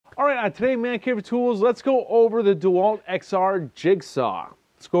right, today, Man Cave Tools, let's go over the Dewalt XR Jigsaw.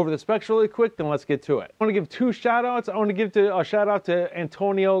 Let's go over the specs really quick, then let's get to it. I want to give two shout outs. I want to give a shout out to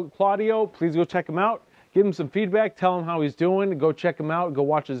Antonio Claudio. Please go check him out. Give him some feedback. Tell him how he's doing. Go check him out. Go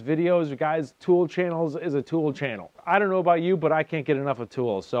watch his videos. You guys, Tool Channels is a tool channel. I don't know about you, but I can't get enough of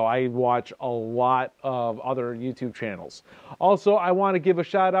tools, so I watch a lot of other YouTube channels. Also, I want to give a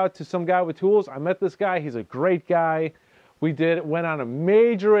shout out to some guy with tools. I met this guy. He's a great guy. We went on a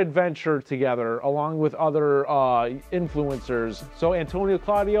major adventure together along with other influencers. So Antonio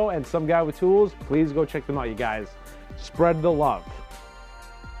Claudio and some guy with tools, please go check them out, you guys. Spread the love.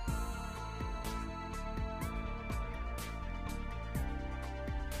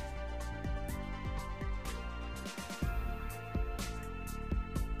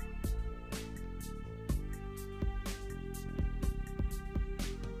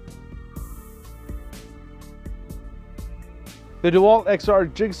 The Dewalt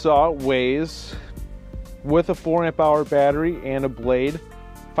XR Jigsaw weighs, with a 4-amp-hour battery and a blade,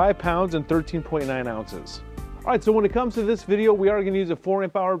 5 pounds and 13.9 ounces. All right, so when it comes to this video, we are going to use a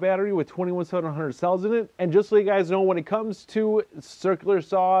 4-amp-hour battery with 21,700 cells in it. And just so you guys know, when it comes to circular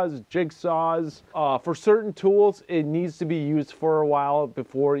saws, jigsaws, for certain tools, it needs to be used for a while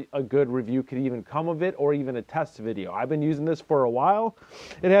before a good review could even come of it, or even a test video. I've been using this for a while.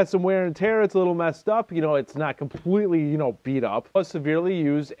 It has some wear and tear. It's a little messed up. You know, it's not completely, beat up. It was severely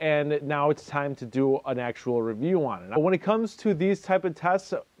used, and now it's time to do an actual review on it. Now, when it comes to these type of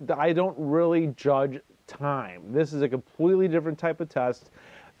tests, I don't really judge time. This is a completely different type of test.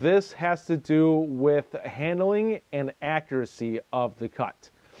 This has to do with handling and accuracy of the cut.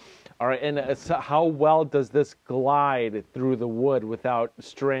 All right, and how well does this glide through the wood without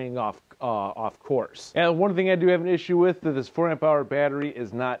straying off course? And one thing I do have an issue with, that this 4-amp-hour battery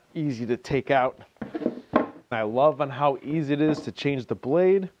is not easy to take out. I love on how easy it is to change the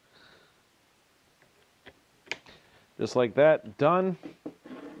blade. Just like that, done.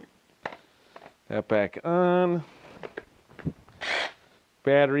 That back on.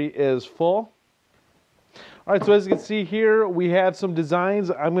 Battery is full. All right, so as you can see here, we have some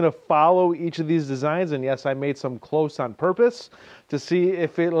designs. I'm going to follow each of these designs, and yes, I made some close on purpose to see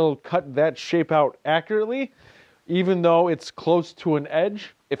if it'll cut that shape out accurately, even though it's close to an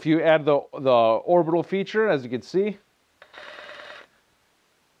edge. If you add the orbital feature, as you can see,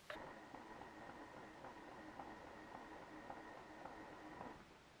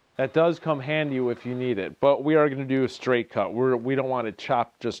 that does come handy if you need it, but we are going to do a straight cut. We don't want to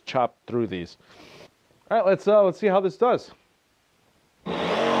just chop through these. All right, let's see how this does.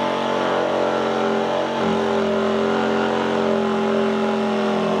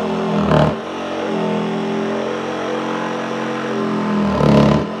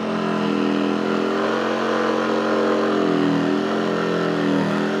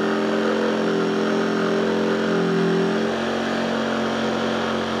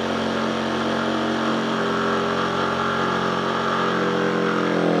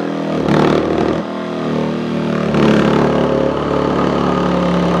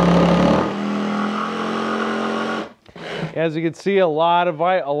 As you can see, a lot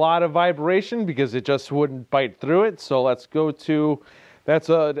of vibration because it just wouldn't bite through it. So let's go to,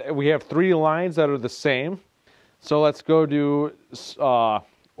 we have 3 lines that are the same. So let's go to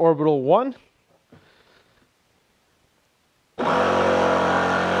orbital 1.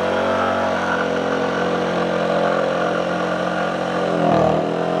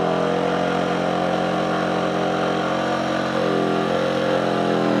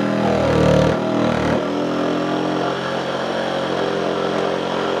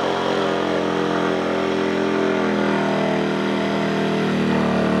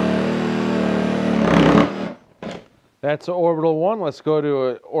 That's orbital 1. Let's go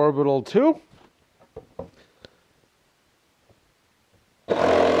to orbital 2. Much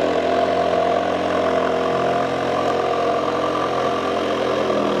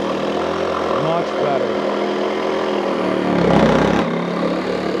better.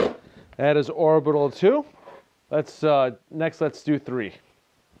 That is orbital 2. Next let's do 3.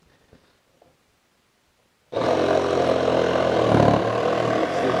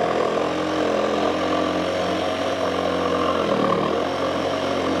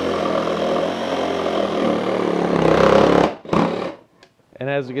 And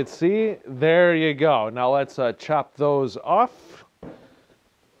as you can see, there you go. Now let's chop those off.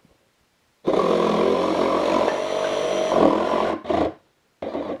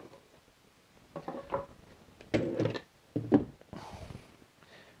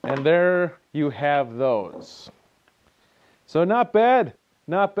 And there you have those. So not bad,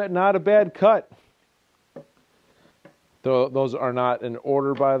 not a bad cut. Those are not in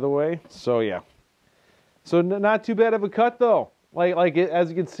order, by the way. So yeah. So not too bad of a cut though. As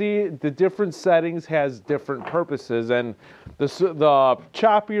you can see, the different settings has different purposes, and the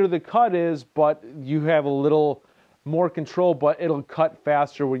choppier the cut is, but you have a little more control, but it'll cut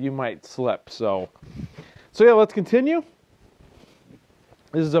faster where you might slip. So yeah, let's continue.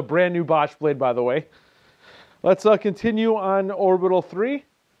 This is a brand new Bosch blade, by the way. Let's continue on orbital 3.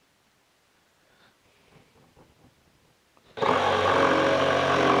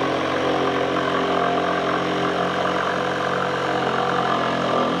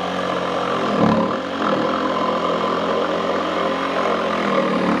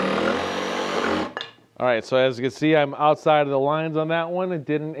 All right, so as you can see, I'm outside of the lines on that one. It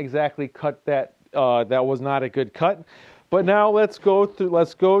didn't exactly cut that. That was not a good cut. But now let's go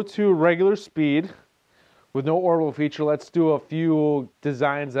to regular speed with no orbital feature. Let's do a few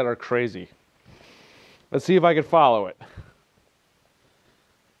designs that are crazy. Let's see if I can follow it.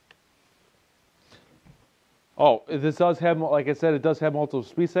 Oh, this does have, like I said, it does have multiple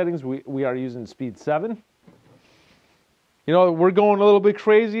speed settings. We are using speed 7. You know, we're going a little bit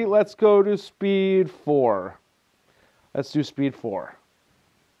crazy. Let's go to speed 4. Let's do speed 4.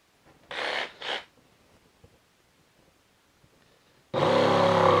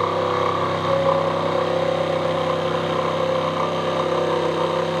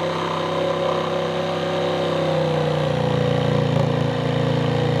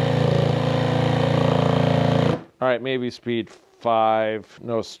 All right, maybe speed 5.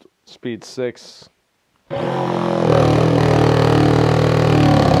 No, speed 6.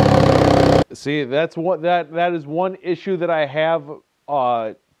 See, that's what that is one issue that I have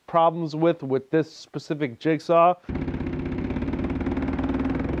problems with this specific jigsaw.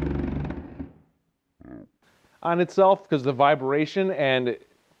 On itself, because the vibration and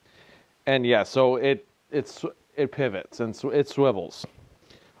yeah, so it pivots and it swivels.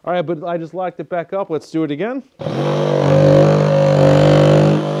 All right, but I just locked it back up. Let's do it again.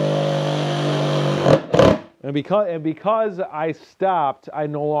 And because I stopped, I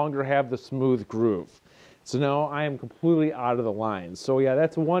no longer have the smooth groove. So now I am completely out of the lines. So yeah,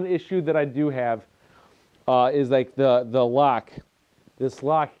 that's one issue that I do have, is like the lock. This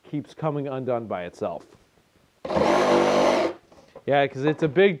lock keeps coming undone by itself. Yeah, because it's a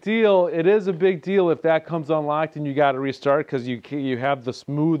big deal. It is a big deal if that comes unlocked and you got to restart, because you have the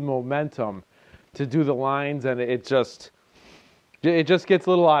smooth momentum to do the lines, and it just gets a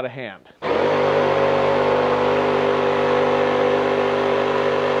little out of hand.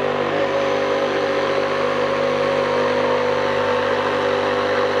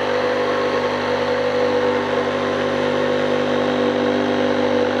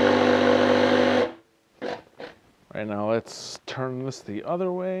 Right now, let's turn this the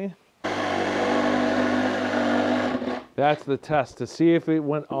other way. That's the test to see if it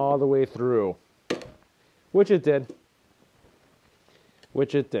went all the way through, which it did.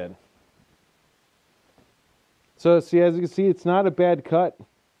 Which it did. So see, as you can see, it's not a bad cut.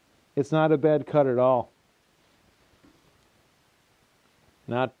 It's not a bad cut at all.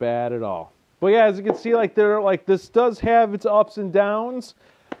 Not bad at all. But yeah, as you can see, this does have its ups and downs.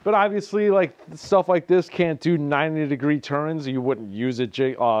 But obviously, like, stuff like this can't do 90-degree turns. You wouldn't use it,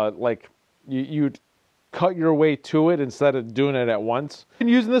 you'd cut your way to it instead of doing it at once. I've been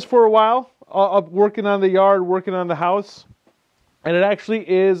using this for a while, working on the yard, working on the house, and it actually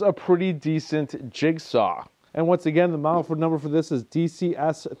is a pretty decent jigsaw. And once again, the model number for this is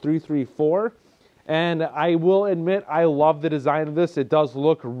DCS334. And I will admit, I love the design of this. It does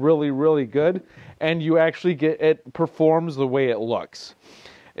look really, really good. And you actually it performs the way it looks.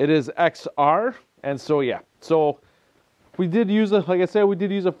 It is XR, and so yeah. So we did use like I said, we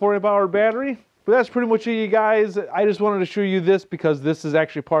did use a 4-amp-hour battery. But that's pretty much it, you guys. I just wanted to show you this because this is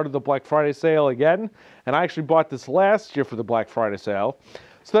actually part of the Black Friday sale again. And I actually bought this last year for the Black Friday sale.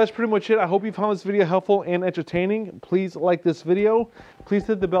 So that's pretty much it. I hope you found this video helpful and entertaining. Please like this video. Please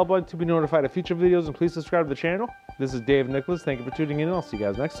hit the bell button to be notified of future videos, and please subscribe to the channel. This is Dave Nicholas. Thank you for tuning in, and I'll see you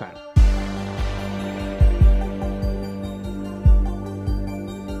guys next time.